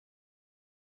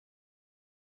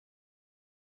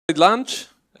Lunch.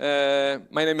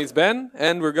 My name is Ben,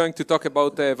 and we're going to talk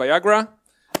about Viagra.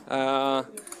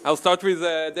 I'll start with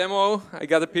a demo. I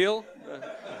got a pill.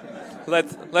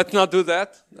 Let's not do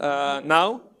that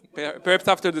now. Perhaps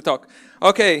after the talk.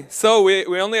 Okay, so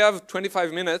we only have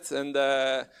 25 minutes, and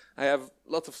I have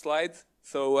lots of slides.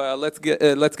 So let's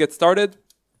get started.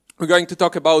 We're going to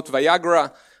talk about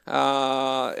Viagra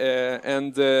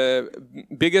and the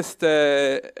biggest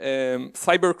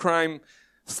cybercrime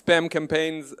spam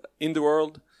campaigns in the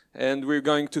world, and we're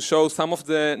going to show some of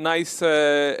the nice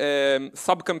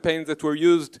sub-campaigns that were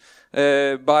used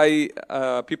by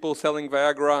people selling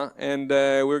Viagra, and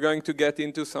we're going to get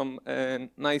into some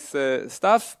nice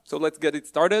stuff. So let's get it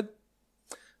started.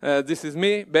 This is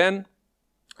me, Ben.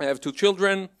 I have 2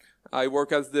 children. I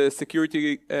work as the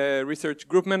security research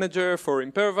group manager for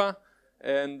Imperva,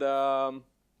 and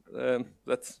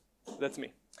that's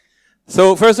me.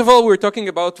 So first of all, we're talking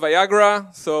about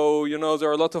Viagra. So, you know, there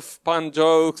are a lot of pun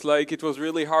jokes, like it was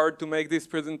really hard to make this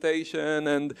presentation,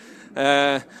 and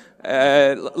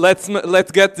let's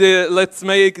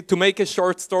make a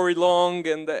short story long,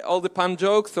 and all the pun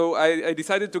jokes. So I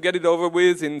decided to get it over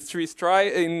with in 3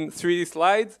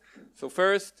 slides. So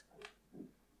first,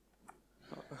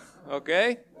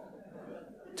 okay,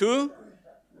 2,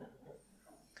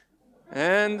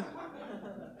 and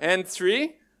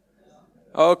 3.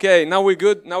 Okay, now we're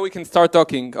good. Now we can start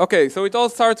talking. Okay, so it all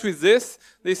starts with this.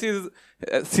 This is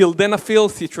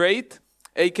sildenafil citrate,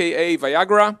 aka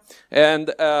Viagra, and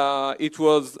it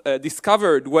was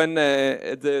discovered when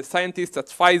the scientists at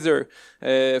Pfizer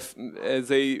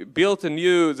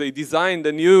they designed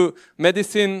a new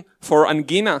medicine for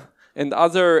angina and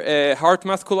other heart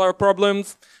muscular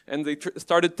problems, and they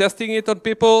started testing it on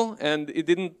people, and it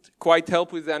didn't quite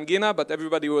help with the angina, but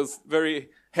everybody was very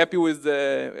happy with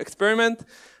the experiment.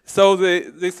 So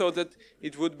they thought that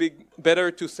it would be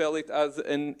better to sell it as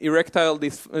an erectile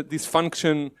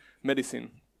dysfunction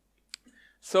medicine.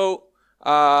 So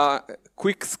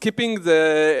quick skipping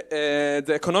the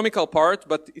economical part,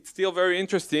 but it's still very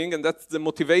interesting, and that's the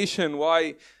motivation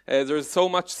why there's so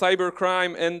much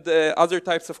cybercrime and other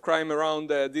types of crime around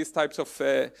these types of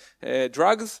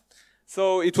drugs.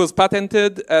 So it was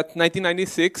patented at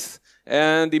 1996,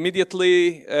 and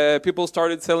immediately people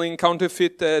started selling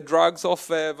counterfeit drugs of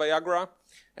Viagra,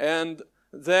 and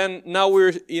then now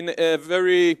we're in a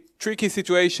very tricky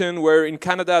situation where in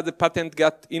Canada the patent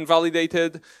got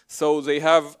invalidated, so they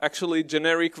have actually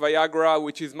generic Viagra,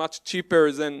 which is much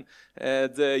cheaper than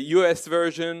the US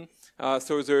version.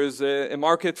 So there's a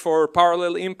market for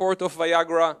parallel import of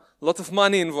Viagra, lots of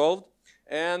money involved.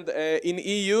 And in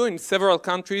EU, in several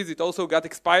countries, it also got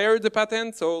expired, the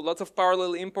patent, so lots of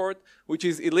parallel import, which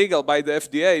is illegal by the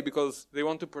FDA because they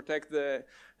want to protect the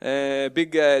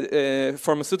big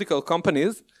pharmaceutical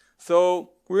companies.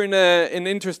 So we're in an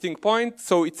interesting point.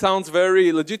 So it sounds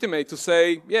very legitimate to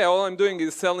say, yeah, all I'm doing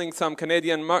is selling some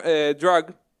Canadian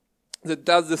drug that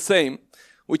does the same,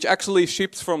 which actually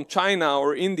ships from China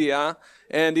or India,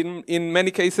 and in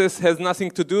many cases has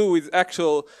nothing to do with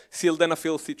actual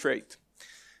sildenafil citrate.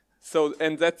 So,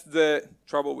 and that's the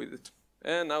trouble with it.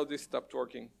 And now this stopped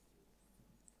working.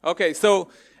 Okay, so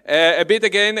a bit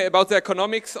again about the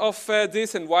economics of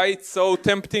this and why it's so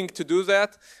tempting to do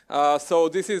that. So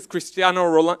this is Cristiano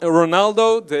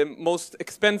Ronaldo, the most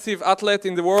expensive athlete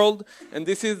in the world. And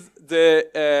this is the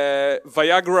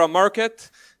Viagra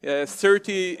market,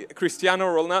 30 Cristiano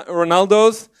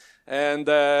Ronaldos. And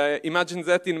imagine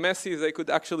that in Messi, they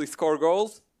could actually score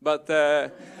goals. But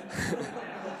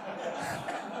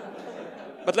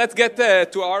but let's get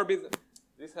to our business.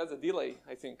 This has a delay,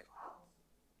 I think.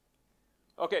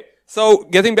 Okay, so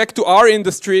getting back to our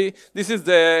industry, this is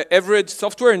the average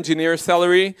software engineer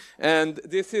salary, and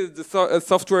this is the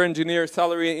software engineer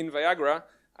salary in Viagra.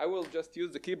 I will just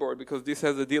use the keyboard because this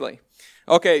has a delay.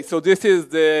 Okay, so this is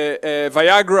the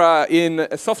Viagra in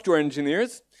software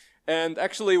engineers, and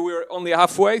actually we're only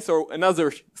halfway, so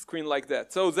another screen like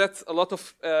that. So that's a lot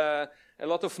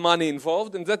of money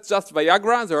involved, and that's just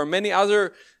Viagra. There are many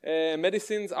other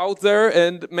medicines out there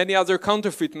and many other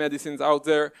counterfeit medicines out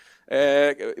there.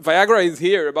 Viagra is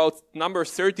here, about number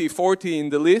 30, 40 in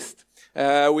the list.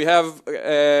 We have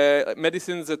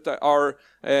medicines that are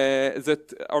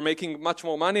making much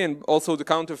more money, and also the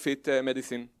counterfeit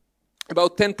medicine.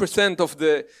 About 10% of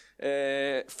the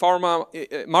pharma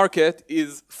market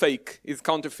is fake, is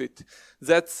counterfeit.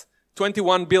 That's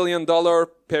 $21 billion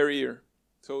per year.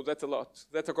 So that's a lot.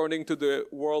 That's according to the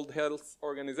World Health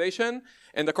Organization.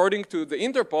 And according to the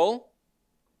Interpol,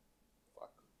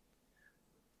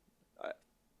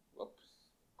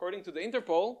 according to the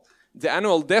Interpol, the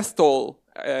annual death toll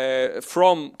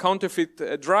from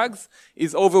counterfeit drugs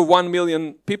is over 1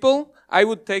 million people. I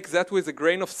would take that with a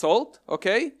grain of salt,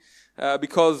 okay?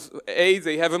 Because A,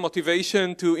 they have a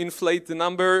motivation to inflate the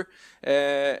number,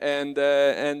 and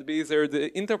B, they're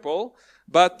the Interpol.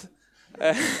 But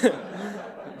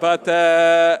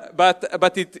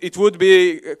it would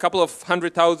be a couple of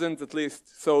 100,000 at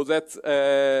least. So that's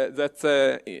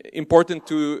important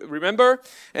to remember.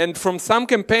 And from some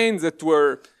campaigns that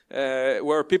were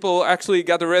where people actually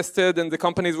got arrested and the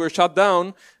companies were shut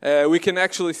down, we can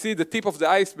actually see the tip of the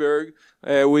iceberg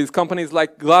with companies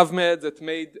like GloveMed that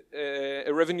made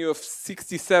a revenue of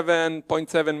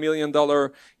 $67.7 million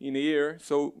in a year.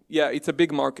 So yeah, it's a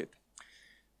big market.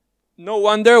 No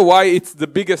wonder why it's the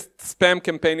biggest spam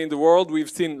campaign in the world. We've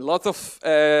seen lots of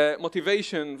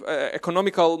motivation,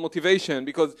 economical motivation,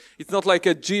 because it's not like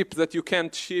a Jeep that you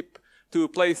can't ship to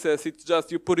places. It's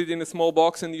just you put it in a small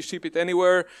box and you ship it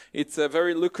anywhere. It's a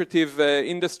very lucrative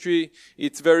industry.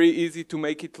 It's very easy to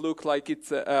make it look like it's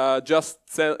just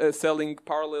selling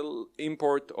parallel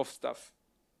import of stuff.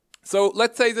 So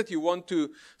let's say that you want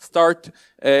to start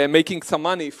making some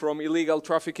money from illegal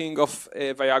trafficking of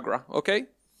Viagra, okay?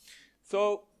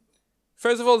 So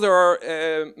first of all, there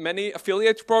are many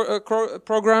affiliate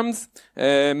programs,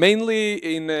 mainly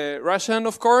in Russian,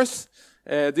 of course.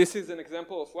 This is an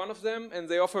example of one of them, and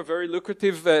they offer very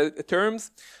lucrative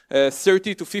terms,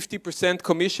 30 to 50%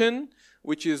 commission,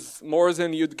 which is more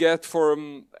than you'd get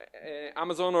from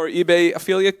Amazon or eBay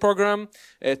affiliate program,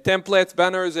 templates,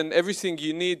 banners, and everything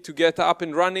you need to get up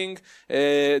and running,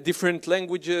 different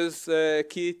languages,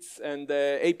 kits, and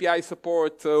API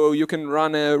support, so you can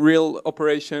run a real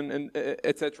operation, and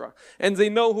etc. And they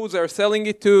know who they're selling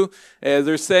it to.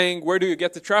 They're saying, where do you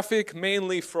get the traffic?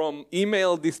 Mainly from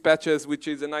email dispatches, which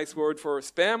is a nice word for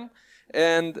spam,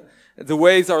 and the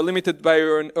ways are limited by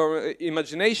your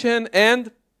imagination,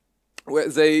 and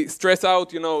they stress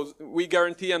out, you know, we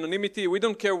guarantee anonymity. We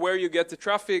don't care where you get the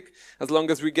traffic, as long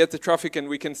as we get the traffic and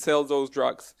we can sell those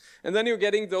drugs. And then you're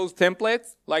getting those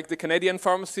templates, like the Canadian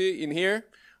pharmacy in here,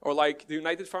 or like the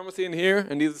United Pharmacy in here,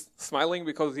 and he's smiling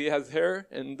because he has hair,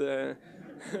 and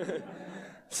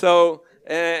so,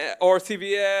 or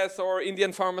CVS, or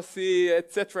Indian Pharmacy,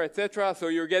 etc., etc. So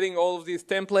you're getting all of these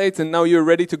templates, and now you're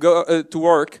ready to go to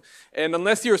work. And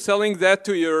unless you're selling that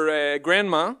to your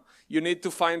grandma, you need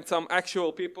to find some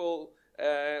actual people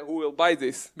who will buy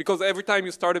this. Because every time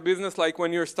you start a business, like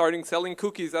when you're starting selling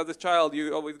cookies as a child,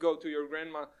 you always go to your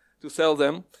grandma to sell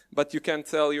them, but you can't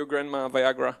sell your grandma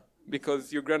Viagra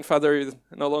because your grandfather is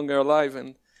no longer alive,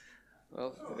 and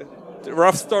well,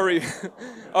 rough story.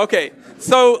 Okay,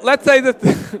 so let's say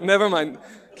that, never mind.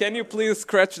 Can you please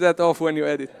scratch that off when you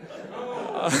edit?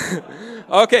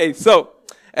 Okay, so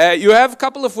you have a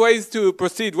couple of ways to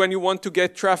proceed when you want to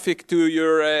get traffic to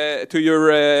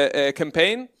your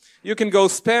campaign. You can go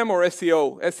spam or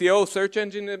SEO. SEO, search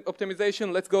engine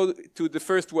optimization. Let's go to the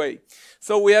first way.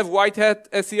 So we have white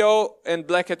hat SEO and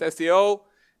black hat SEO.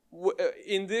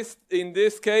 In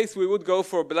this case, we would go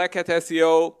for black hat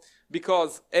SEO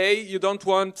because A, you don't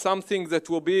want something that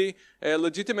will be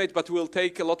legitimate but will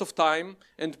take a lot of time,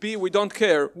 and B, we don't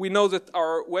care. We know that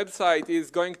our website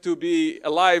is going to be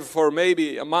alive for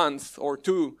maybe a month or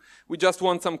two. We just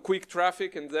want some quick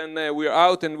traffic, and then we're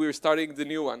out and we're starting the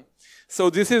new one. So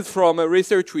this is from a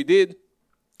research we did.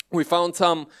 We found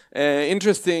some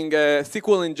interesting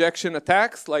SQL injection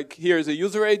attacks, like here's a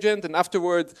user agent, and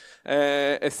afterwards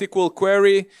a SQL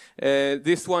query.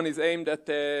 This one is aimed at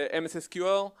MS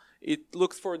SQL. It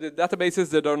looks for the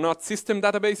databases that are not system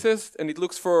databases, and it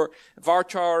looks for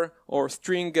varchar or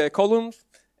string columns.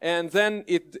 And then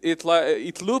it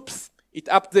loops, it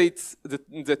updates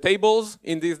the tables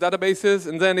in these databases,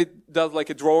 and then it does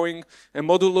like a drawing, a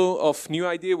modulo of new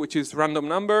ID, which is random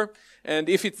number. And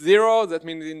if it's 0, that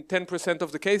means in 10%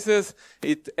 of the cases,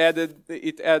 it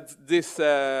adds this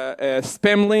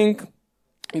spam link.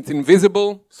 It's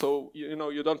invisible, so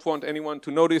you don't want anyone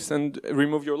to notice and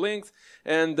remove your links,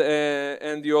 and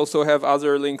you also have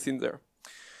other links in there.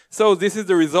 So this is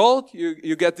the result.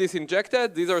 You get this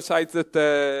injected. These are sites that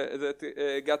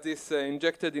got this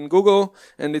injected in Google,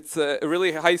 and it's a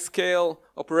really high-scale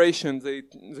operation.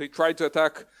 They try to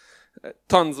attack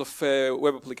tons of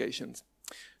web applications.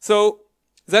 So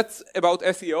that's about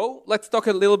SEO. Let's talk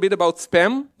a little bit about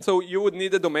spam. So you would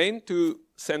need a domain to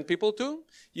send people to.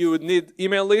 You would need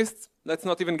email lists. Let's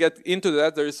not even get into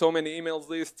that. There are so many email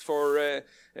lists for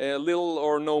little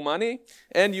or no money.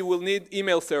 And you will need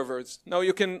email servers. Now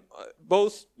you can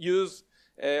both use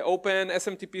open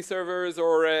SMTP servers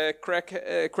or cracked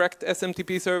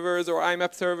SMTP servers or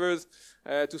IMAP servers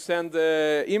to send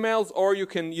emails, or you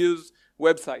can use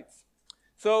websites.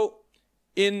 So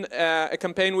In a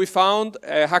campaign we found,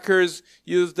 hackers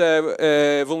used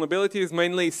vulnerabilities,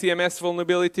 mainly CMS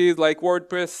vulnerabilities like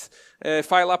WordPress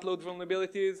file upload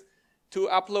vulnerabilities, to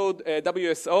upload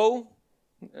WSO.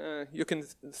 You can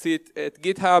see it at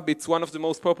GitHub. It's one of the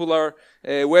most popular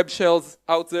web shells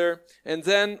out there. And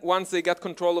then once they got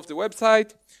control of the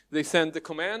website, they send the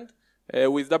command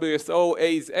with WSO.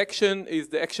 A is action, is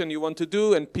the action you want to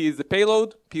do, and P is the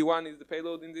payload. P1 is the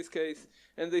payload in this case.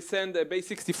 And they send a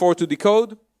base64 to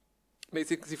decode,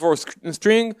 base64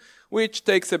 string, which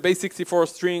takes a base64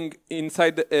 string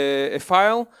inside a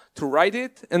file to write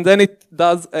it, and then it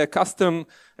does a custom,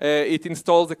 it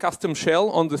installs a custom shell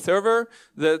on the server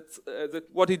that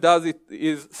what it does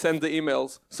is send the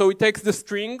emails. So it takes the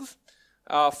strings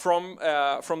from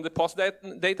the post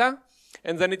data,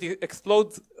 and then it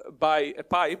explodes by a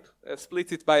pipe,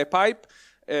 splits it by a pipe,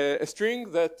 a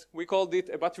string that we called it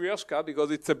a batryoshka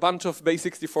because it's a bunch of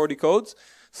base64 decodes.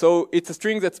 So it's a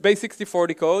string that's base64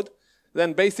 decode,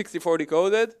 then base64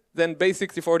 decoded, then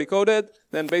base64 decoded,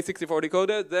 then base64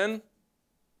 decoded, then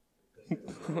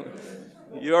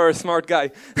you're a smart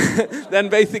guy. Then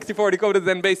base64 decoded,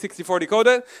 then base64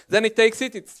 decoded. Then it takes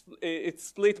it, it's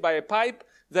split by a pipe,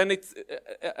 then it's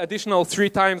additional 3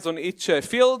 times on each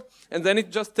field, and then it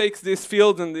just takes this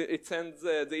field and it sends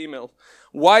the email.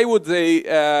 Why would they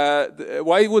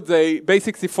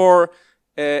base64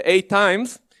 8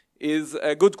 times is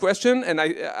a good question, and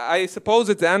I suppose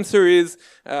that the answer is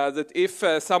that if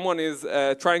someone is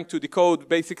trying to decode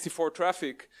base64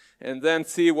 traffic and then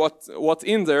see what's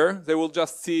in there, they will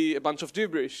just see a bunch of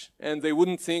gibberish, and they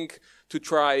wouldn't think to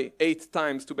try 8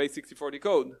 times to base64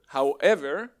 decode.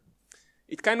 However,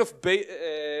 it kind of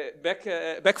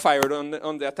backfired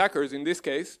on the attackers in this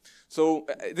case. So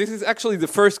this is actually the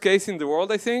first case in the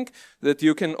world, I think, that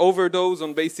you can overdose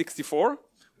on base64,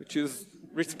 which is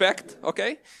respect,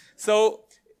 okay? So,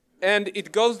 and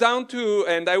it goes down to,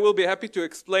 and I will be happy to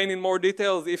explain in more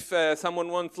details if someone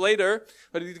wants later,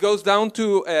 but it goes down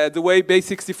to the way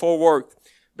base64 worked.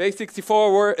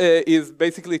 Base64 is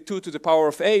basically 2 to the power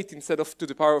of 8 instead of to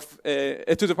the power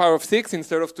of 6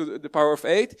 instead of to the power of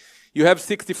 8. You have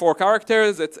 64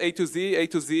 characters. That's A to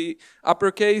Z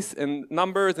uppercase, and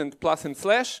numbers, and plus and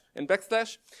slash and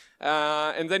backslash.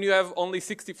 And then you have only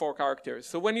 64 characters.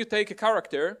 So when you take a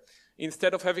character,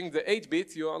 instead of having the 8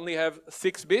 bits, you only have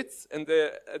 6 bits, and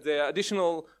the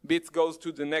additional bits goes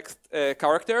to the next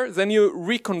character. Then you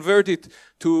reconvert it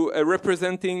to a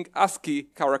representing ASCII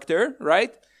character,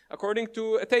 right? According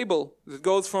to a table that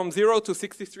goes from 0 to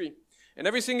 63. And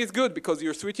everything is good because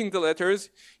you're switching the letters.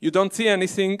 You don't see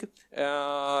anything.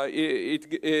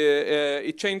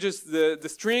 It changes the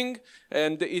string,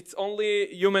 and it's only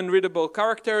human readable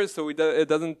characters, so it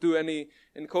doesn't do any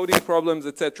encoding problems,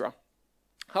 etc.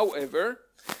 However,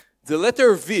 the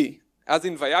letter V, as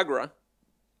in Viagra,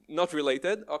 not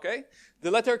related, okay?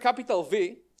 The letter capital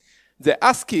V, the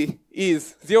ASCII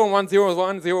is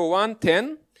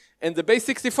 01010110, and the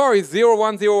base64 is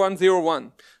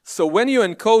 010101. So when you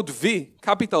encode V,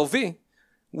 capital V,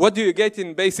 what do you get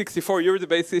in base64? You're the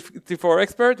base64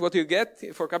 expert. What do you get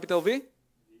for capital V?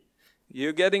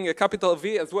 You're getting a capital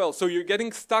V as well. So you're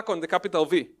getting stuck on the capital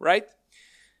V, right?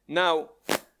 Now,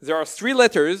 there are 3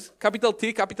 letters, capital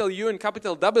T, capital U, and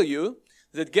capital W,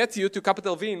 that gets you to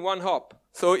capital V in one hop.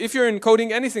 So if you're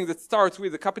encoding anything that starts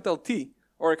with a capital T,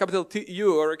 or a capital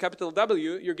U, or a capital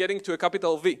W, you're getting to a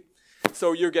capital V.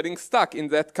 So you're getting stuck in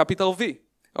that capital V,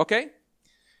 okay?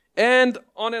 And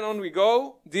on we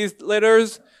go. These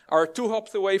letters are 2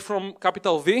 hops away from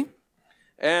capital V.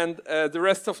 And the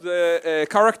rest of the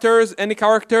characters, any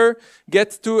character,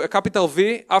 gets to a capital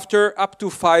V after up to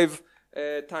 5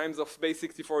 times of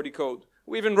base64 decode.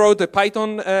 We even wrote a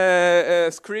Python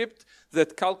script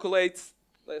that calculates,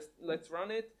 let's run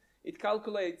it. It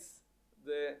calculates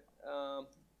the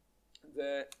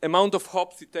amount of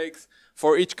hops it takes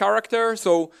for each character.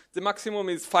 So the maximum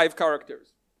is 5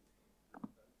 characters.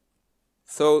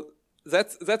 So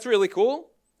that's really cool.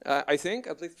 I think,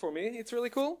 at least for me, it's really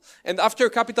cool. And after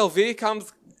capital V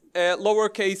comes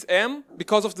lowercase m,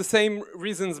 because of the same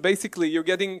reasons. Basically,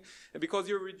 because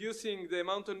you're reducing the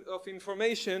amount of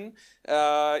information,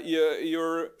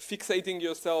 you're fixating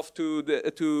yourself to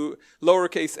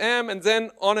lowercase m, and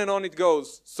then on it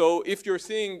goes. So if you're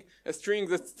seeing a string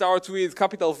that starts with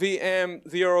capital V, M,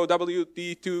 0, W,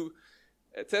 D, 2,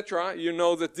 etc., you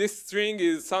know that this string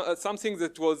is something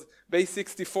that was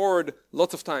base64'd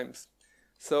lots of times.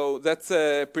 So that's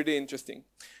pretty interesting.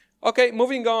 Okay,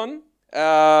 moving on.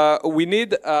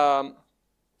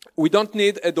 We don't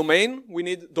need a domain. We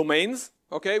need domains.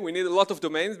 Okay, we need a lot of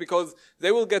domains because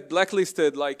they will get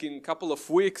blacklisted like in a couple of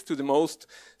weeks to the most.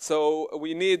 So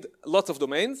we need lots of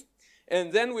domains.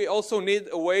 And then we also need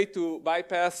a way to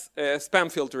bypass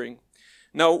spam filtering.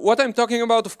 Now, what I'm talking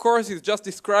about, of course, is just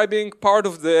describing part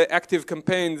of the active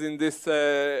campaigns in this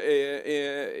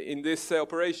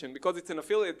operation, because it's an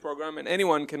affiliate program and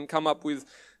anyone can come up with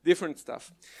different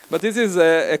stuff. But this is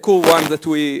a cool one that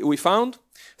we found.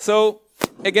 So,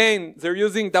 again, they're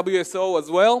using WSO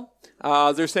as well.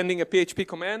 They're sending a PHP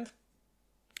command,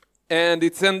 and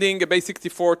it's sending a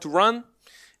base64 to run.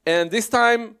 And this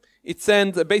time, it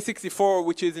sends a base64,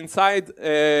 which is inside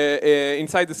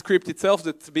the script itself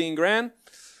that's being ran.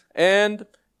 And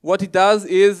what it does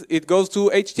is it goes to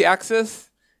htaccess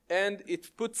and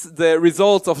it puts the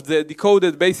results of the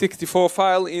decoded base64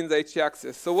 file in the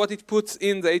htaccess. So what it puts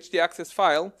in the htaccess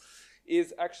file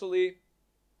is actually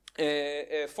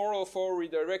a 404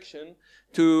 redirection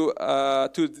to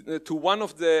one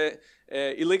of the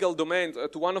illegal domains,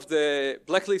 to one of the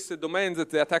blacklisted domains that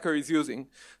the attacker is using.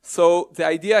 So the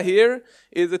idea here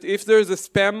is that if there's a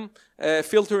spam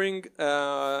filtering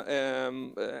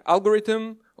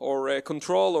algorithm or a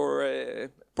control or a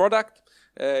product,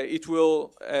 it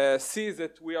will see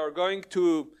that we are going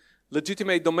to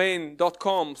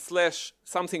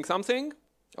legitimatedomain.com/something something,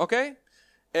 okay?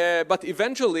 But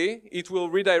eventually it will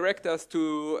redirect us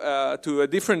to a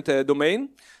different domain.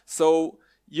 So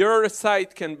your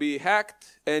site can be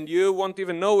hacked and you won't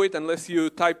even know it unless you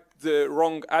type the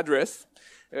wrong address.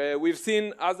 We've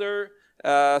seen other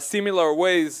similar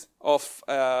ways of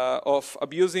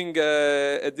abusing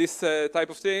this type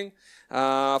of thing.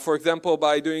 For example,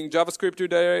 by doing JavaScript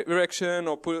redirection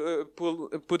or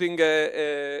putting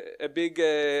a big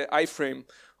iframe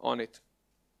on it.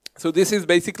 So this is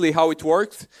basically how it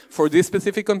works for this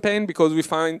specific campaign, because we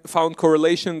found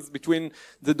correlations between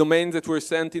the domains that were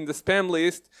sent in the spam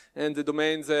list and the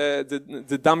domains,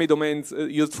 the dummy domains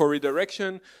used for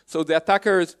redirection. So the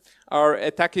attackers are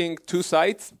attacking two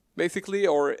sites, basically,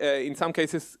 or in some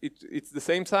cases it's the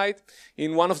same site.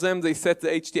 In one of them they set the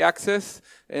htaccess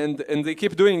and they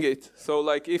keep doing it. So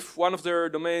like if one of their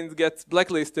domains gets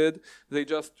blacklisted, they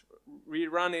just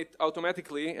rerun it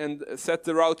automatically and set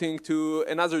the routing to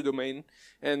another domain,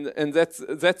 and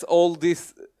that's all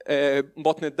this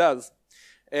botnet does.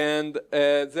 And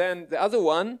then the other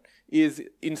one is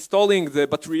installing the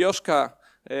Batryoshka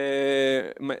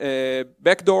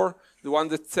backdoor, the one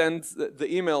that sends the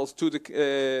emails to the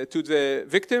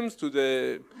victims, to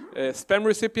the spam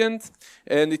recipients,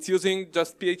 and it's using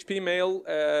just PHP mail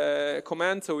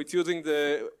command, so it's using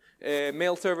the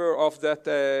mail server of that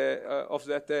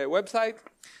website,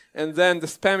 and then the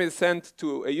spam is sent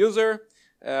to a user.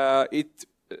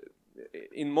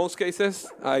 In most cases,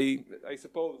 I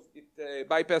suppose, it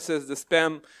bypasses the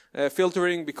spam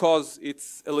filtering because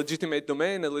it's a legitimate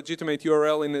domain, a legitimate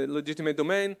URL in a legitimate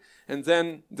domain, and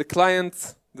then the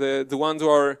clients, the ones who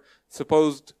are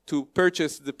supposed to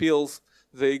purchase the pills,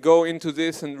 they go into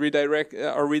this and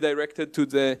are redirected to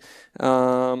the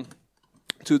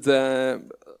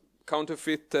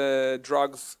counterfeit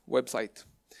drugs website.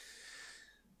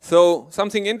 So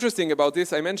something interesting about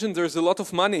this, I mentioned there's a lot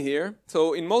of money here.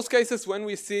 So in most cases when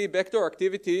we see backdoor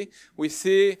activity, we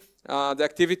see the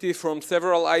activity from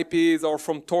several IPs or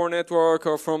from Tor network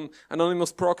or from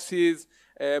anonymous proxies.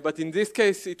 But in this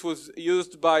case it was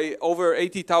used by over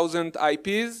 80,000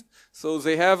 IPs. So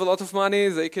they have a lot of money,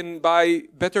 they can buy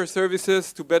better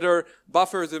services to better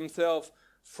buffer themselves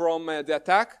from the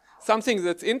attack. Something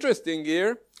that's interesting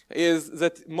here is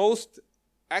that most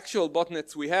actual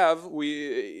botnets we have,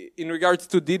 in regards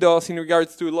to DDoS, in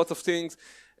regards to lots of things,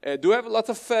 do have a lot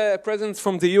of presence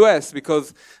from the US,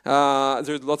 because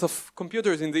there's lots of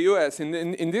computers in the US.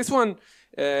 In this one,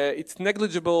 it's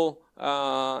negligible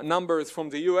numbers from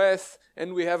the US,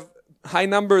 and we have high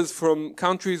numbers from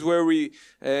countries where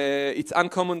it's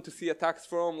uncommon to see attacks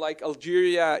from, like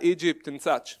Algeria, Egypt, and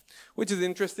such, which is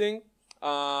interesting.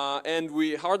 And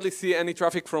we hardly see any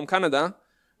traffic from Canada,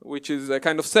 which is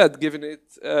kind of sad, given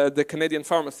it's the Canadian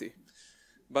pharmacy.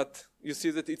 But you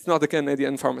see that it's not the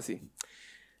Canadian pharmacy.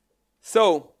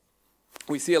 So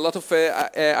we see a lot of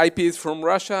IPs from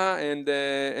Russia,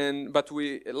 but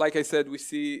like I said, we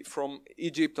see from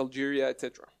Egypt, Algeria,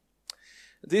 etc.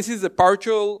 This is a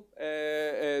partial.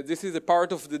 This is a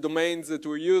part of the domains that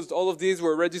were used. All of these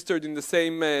were registered in the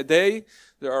same day.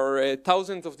 There are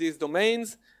thousands of these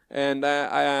domains. And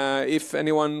if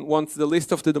anyone wants the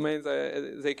list of the domains,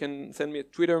 they can send me a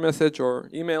Twitter message or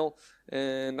email,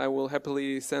 and I will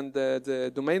happily send the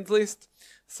domains list.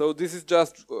 So this is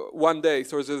just one day.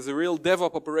 So there's a real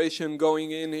DevOps operation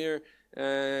going in here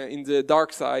in the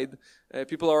dark side.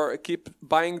 People keep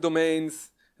buying domains.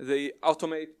 They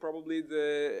automate probably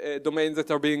the domains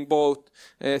that are being bought.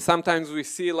 Sometimes we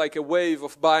see like a wave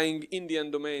of buying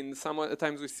Indian domains.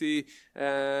 Sometimes we see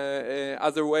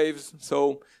other waves.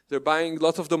 So they're buying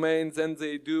lots of domains and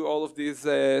they do all of these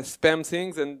spam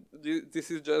things. And this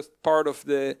is just part of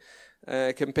the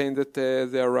campaign that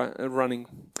they are running.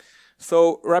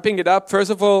 So wrapping it up, first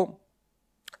of all,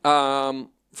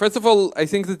 I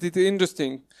think that it's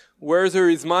interesting. Where there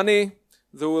is money,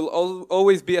 there will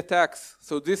always be attacks.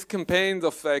 So these campaigns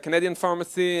of Canadian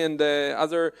Pharmacy and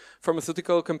other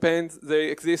pharmaceutical campaigns, they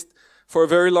exist for a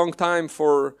very long time,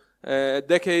 for a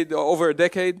decade, over a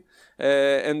decade,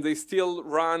 and they still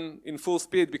run in full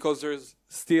speed because there's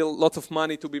still lots of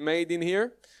money to be made in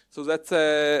here. So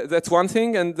that's one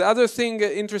thing. And the other thing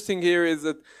interesting here is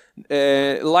that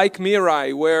like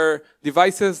Mirai, where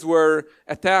devices were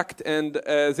attacked, and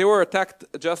they were attacked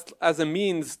just as a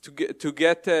means to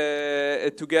get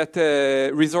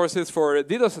resources for a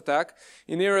DDoS attack.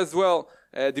 In here as well,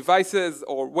 devices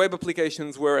or web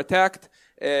applications were attacked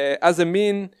as a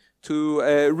mean to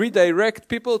redirect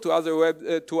people to other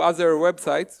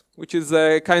websites, which is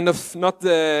kind of not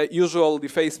the usual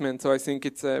defacement. So I think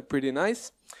it's pretty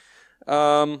nice.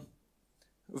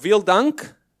 Vielen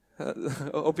Dank.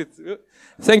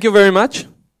 Thank you very much.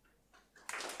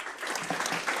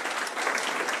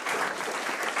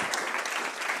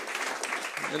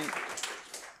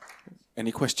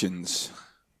 Any questions?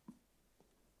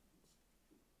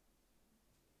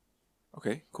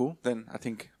 Okay, cool. Then I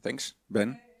think, thanks,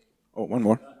 Ben. Oh, one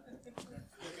more.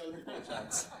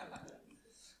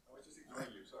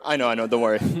 I know, don't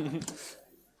worry.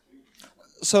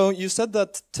 So you said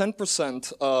that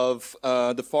 10% of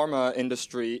the pharma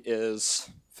industry is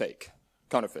fake,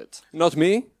 counterfeit. Not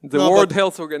me, the World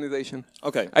Health Organization.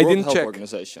 Okay, I World didn't Health check.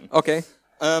 Organization. Okay.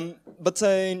 But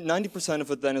say 90% of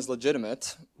it then is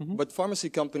legitimate, but pharmacy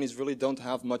companies really don't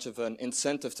have much of an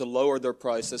incentive to lower their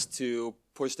prices to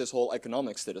push this whole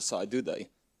economics to the side, do they?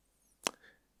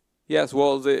 Yes,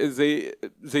 well,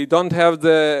 they don't have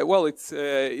the, well, it's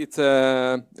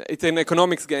an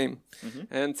economics game,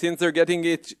 and since they're getting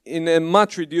it in a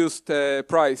much reduced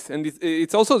price, and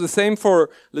it's also the same for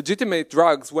legitimate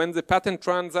drugs. When the patent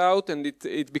runs out and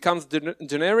it becomes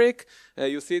generic,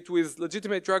 you see it with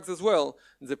legitimate drugs as well.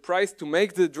 The price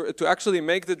to actually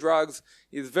make the drugs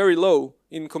is very low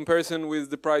in comparison with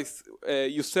the price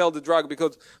you sell the drug,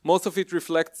 because most of it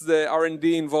reflects the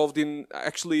R&D involved in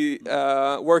actually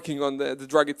working on the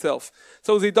drug itself.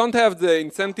 So they don't have the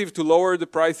incentive to lower the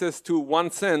prices to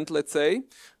 1 cent, let's say,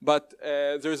 but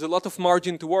there's a lot of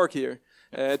margin to work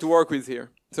with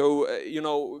here. So,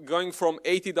 going from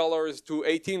 $80 to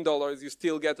 $18, you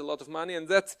still get a lot of money, and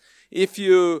that's if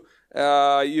you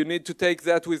need to take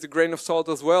that with a grain of salt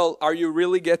as well. Are you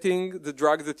really getting the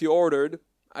drug that you ordered?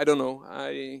 I don't know.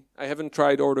 I haven't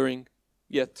tried ordering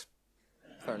yet.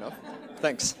 Fair enough.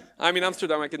 Thanks. I'm in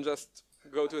Amsterdam. I can just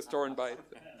go to a store and buy it.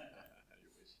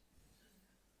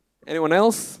 Anyone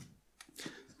else?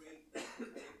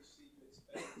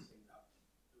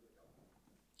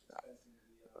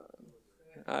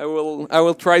 I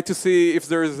will try to see if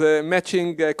there's a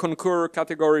matching concur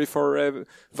category for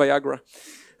Viagra.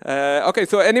 Okay,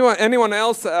 so anyone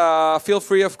else, feel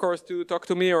free, of course, to talk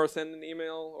to me or send an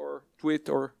email or tweet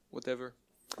or whatever.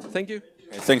 Thank you.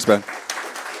 Thanks, Ben.